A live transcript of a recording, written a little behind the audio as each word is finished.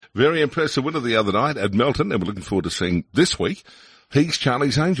Very impressive winner the other night at Melton, and we're looking forward to seeing this week. He's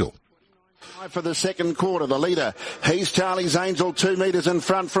Charlie's Angel. For the second quarter, the leader, he's Charlie's Angel, 2 metres in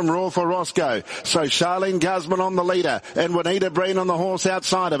front from Raw for Roscoe. So Charlene Guzman on the leader, and Juanita Breen on the horse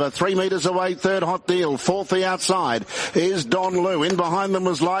outside of her. 3 metres away, third Hot Deal. Fourth the outside is Don Lou. In behind them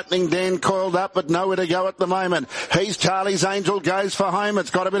was Lightning Dan, coiled up, but nowhere to go at the moment. He's Charlie's Angel, goes for home.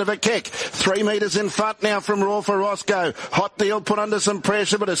 It's got a bit of a kick. 3 metres in front now from Raw for Roscoe. Hot Deal put under some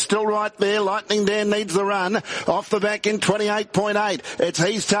pressure, but it's still right there. Lightning Dan needs the run. Off the back in 28.8. It's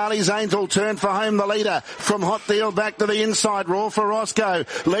he's Charlie's Angel, turn for home, the leader from Hot Deal back to the inside. Raw for Roscoe.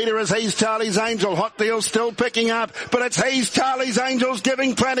 Leader is he's Charlie's Angel. Hot Deal still picking up, but it's he's Charlie's Angel's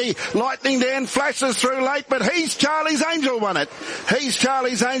giving plenty. Lightning Dan flashes through late, but he's Charlie's Angel won it. He's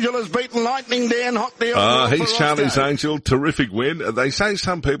Charlie's Angel has beaten Lightning Dan. Hot Deal. He's Charlie's Angel. Terrific win. They say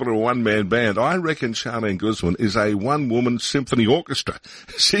some people are a one-man band. I reckon Charlene Guzman is a one-woman symphony orchestra.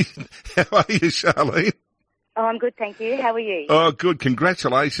 How are you, Charlene? Oh, I'm good, thank you. How are you? Oh, good.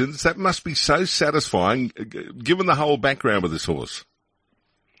 Congratulations. That must be so satisfying, given the whole background with this horse.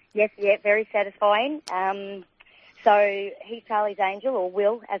 Yes, yeah, very satisfying. So he's Charlie's Angel, or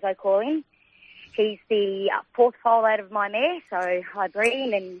Will, as I call him. He's the fourth foal out of my mare, so I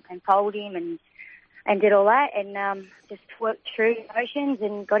breed him and foaled him and did all that, and just worked through the motions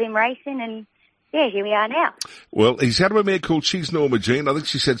and got him racing, and yeah, here we are now. Well, he's out of a mare called She's Norma Jean. I think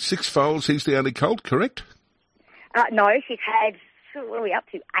she said 6 foals. He's the only colt, correct? No, she's had, what are we up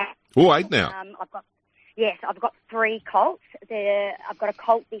to? 8. Oh, 8 now. I've got 3 colts. I've got a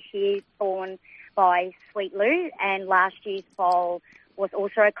colt this year born by Sweet Lou, and last year's foal was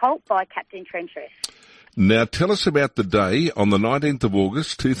also a colt by Captain Trentress. Now, tell us about the day on the 19th of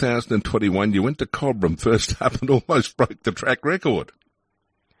August, 2021. You went to Cobram first up and almost broke the track record.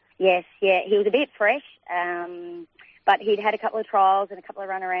 Yes, yeah, he was a bit fresh, but he'd had a couple of trials and a couple of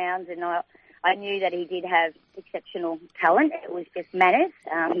runarounds, and I knew that he did have exceptional talent. It was just manners.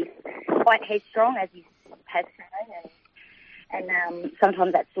 He's quite headstrong, as he has shown, and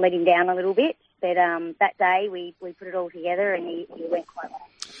sometimes that's let him down a little bit. But that day we put it all together, and he went quite well.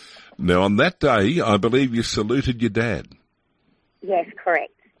 Now, on that day, I believe you saluted your dad. Yes,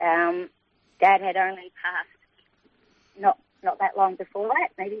 correct. Dad had only passed not that long before that,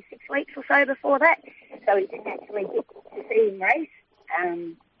 maybe 6 weeks or so before that, so he didn't actually get to see him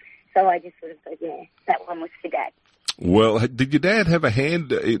race. So I just sort of said, yeah, that one was for Dad. Well, did your dad have a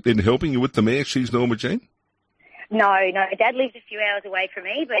hand in helping you with the mare, She's Norma Jean? No. Dad lived a few hours away from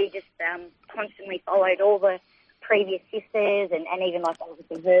me, but he just constantly followed all the previous sisters and even like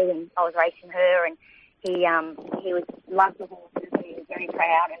obviously her when I was racing her, and he was loved the horses, and he was very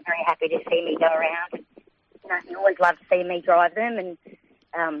proud and very happy to see me go around. And, he always loved to see me drive them, and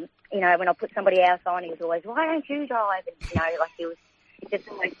when I put somebody else on, he was always, why don't you drive? And he was just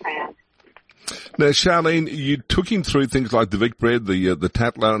always proud. Now, Charlene, you took him through things like the Vic Bred, the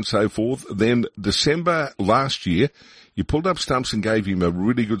Tatler and so forth. Then December last year, you pulled up stumps and gave him a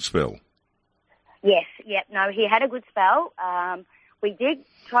really good spell. Yes, no, he had a good spell. We did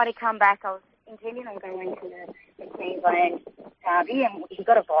try to come back. I was intending on going to the Queensland Derby, and he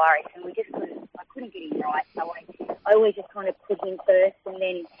got a virus, and I couldn't get him right. So I always just kind of put him first, and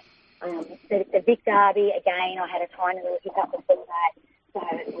then the Vic Derby, again, I had a tiny little hiccup before that. So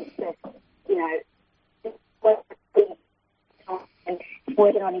it was just,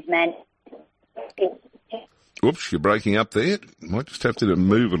 working on his man. Oops, you're breaking up there. Might just have to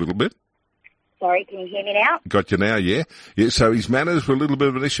move a little bit. Sorry, can you hear me now? Got you now, yeah. So his manners were a little bit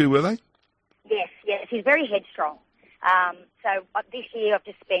of an issue, were they? Yes, he's very headstrong. So this year I've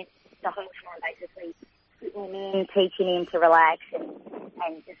just spent the whole time basically putting him in, teaching him to relax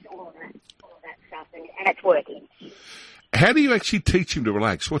and just all of that stuff, and it's working. How do you actually teach him to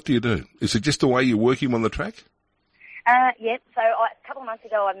relax? What do you do? Is it just the way you work him on the track? Yep. So a couple of months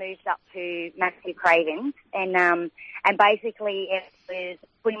ago, I moved up to Matthew Craven's, and basically it was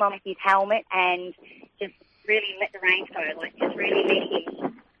put him on his helmet and just really let the reins go, like just really let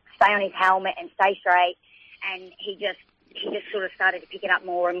him stay on his helmet and stay straight. And he just sort of started to pick it up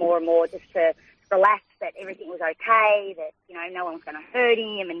more and more and more, just to relax that everything was okay, that no one was going to hurt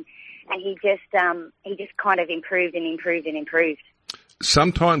him, and he just kind of improved and improved and improved.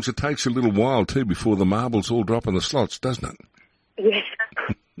 Sometimes it takes a little while too before the marbles all drop in the slots, doesn't it? Yes.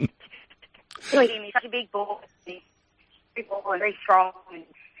 He's such a big ball. He's very strong.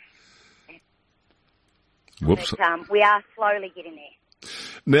 Whoops. But, we are slowly getting there.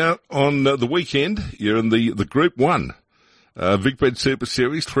 Now, on the weekend, you're in the Group 1 Vic Bred Super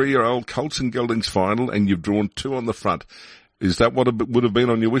Series, 3-year-old Colts and Geldings final, and you've drawn 2 on the front. Is that what would have been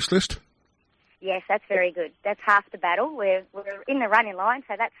on your wish list? Yes, that's very good. That's half the battle. We're in the running line,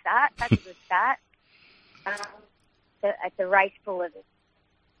 so that's a good start. It's a race full of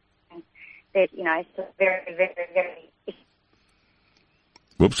that, it's very, very, very.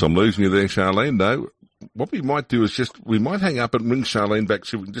 Whoops, I'm losing you there, Charlene. No, what we might do is we might hang up and ring Charlene back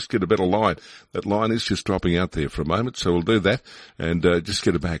so we can just get a better line. That line is just dropping out there for a moment, so we'll do that and just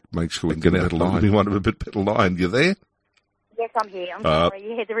get it back. Make sure we can get out of line. We want a bit better line. You there? Yes, I'm here. I'm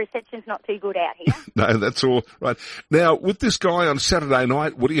sorry. Yeah, the reception's not too good out here. No, that's all right. Now, with this guy on Saturday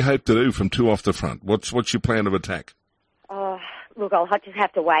night, what do you hope to do from 2 off the front? What's your plan of attack? Look, I'll just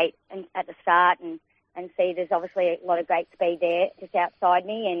have to wait at the start and see. There's obviously a lot of great speed there just outside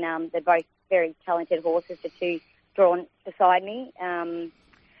me, and they're both very talented horses, the two drawn beside me.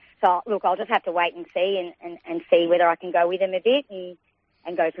 So, look, I'll just have to wait and see and see whether I can go with them a bit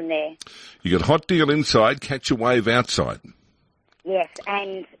and go from there. You got Hot Deal inside, Catch a Wave outside. Yes,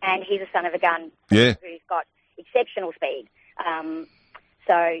 and he's a son of a gun. Yeah. Who's got exceptional speed.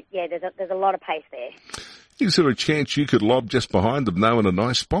 So, yeah, there's a lot of pace there. Is there a chance you could lob just behind them, though, in a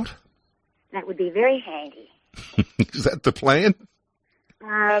nice spot? That would be very handy. Is that the plan?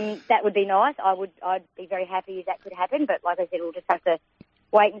 That would be nice. I'd be very happy if that could happen, but like I said, we'll just have to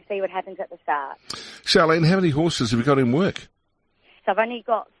wait and see what happens at the start. Charlene, how many horses have you got in work? So I've only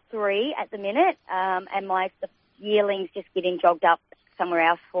got 3 at the minute, and the yearling's just getting jogged up somewhere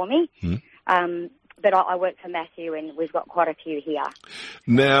else for me. But I work for Matthew, and we've got quite a few here.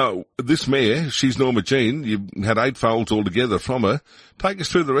 Now, this mare, she's Norma Jean. You've had 8 foals altogether from her. Take us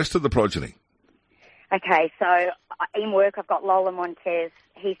through the rest of the progeny. Okay, so in work I've got Lola Montez,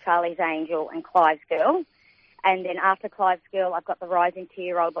 He's Charlie's Angel, and Clive's Girl. And then after Clive's Girl, I've got the Rising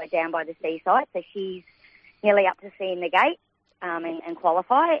 2-year-old down by the seaside. So she's nearly up to seeing the gate and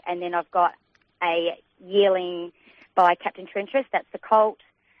qualify. And then I've got a yearling by Captain Trentress, that's the colt.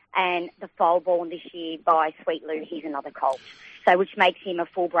 And the foal born this year by Sweet Lou, he's another colt. So which makes him a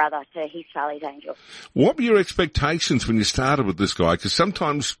full brother to He's Charlie's Angel. What were your expectations when you started with this guy? Because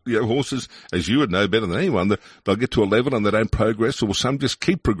sometimes horses, as you would know better than anyone, they'll get to a level and they don't progress, or some just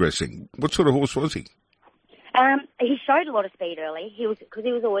keep progressing. What sort of horse was he? He showed a lot of speed early. Because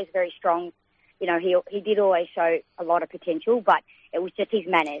he was always very strong. He did always show a lot of potential, but it was just his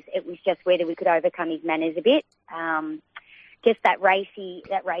manners. It was just whether we could overcome his manners a bit. Just that raciness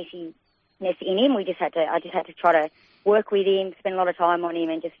in him. I just had to try to work with him, spend a lot of time on him,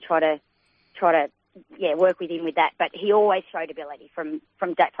 and just try to work with him with that. But he always showed ability from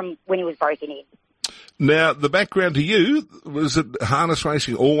when he was broken in. Now, the background to you, was it harness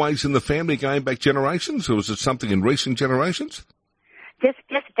racing always in the family going back generations, or was it something in recent generations? Just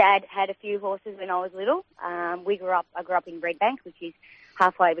Dad had a few horses when I was little. I grew up in Redbank, which is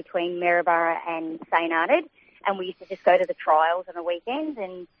halfway between Maryborough and St Arnaud. And we used to just go to the trials on the weekends,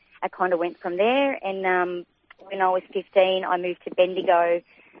 and I kind of went from there. And when I was 15, I moved to Bendigo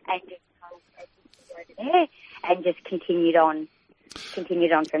and just over there, and just continued on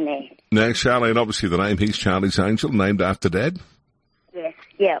from there. Now, Charlene, obviously the name He's Charlie's Angel, named after Dad. Yes,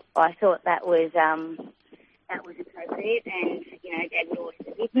 yeah. I thought that was appropriate, and Dad would always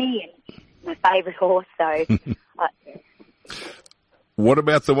be with me, and my favourite horse. So. What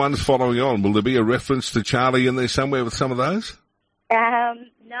about the ones following on? Will there be a reference to Charlie in there somewhere with some of those? No,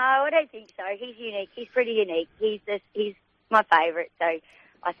 I don't think so. He's unique. He's pretty unique. He's my favourite, so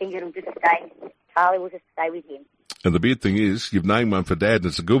I think it'll just stay. Charlie will just stay with him. And the big thing is, you've named one for Dad, and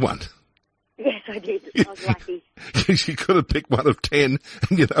it's a good one. Yes, I did. I was lucky. You could have picked one of 10,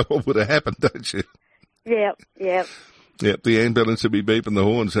 and you know what would have happened, don't you? Yep. Yep, the ambulance would be beeping the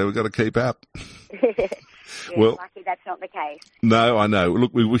horn, so we've got to keep up. Yeah, well, lucky that's not the case. No, I know.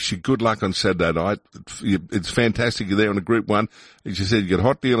 Look, we wish you good luck on Saturday night. It's fantastic you're there in a Group 1. As you said, you got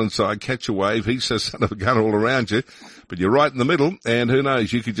Hot Deal inside, Catch a Wave. He's a son of a gun all around you. But you're right in the middle, and who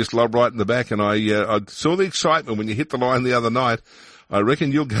knows, you could just lob right in the back. And I saw the excitement when you hit the line the other night. I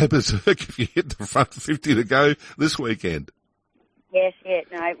reckon you'll go berserk if you hit the front 50 to go this weekend. Yes,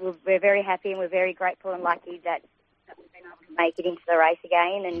 no, we're very happy and we're very grateful and lucky that we've been able to make it into the race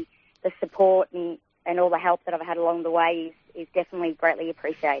again, and the support and all the help that I've had along the way is definitely greatly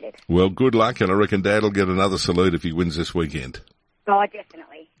appreciated. Well, good luck, and I reckon Dad will get another salute if he wins this weekend. Oh,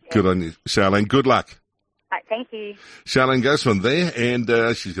 definitely. Yeah. Good on you, Charlene. Good luck. Thank you. Charlene Guzman there,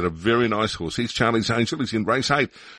 and she's got a very nice horse. He's Charlie's Angel. He's in race 8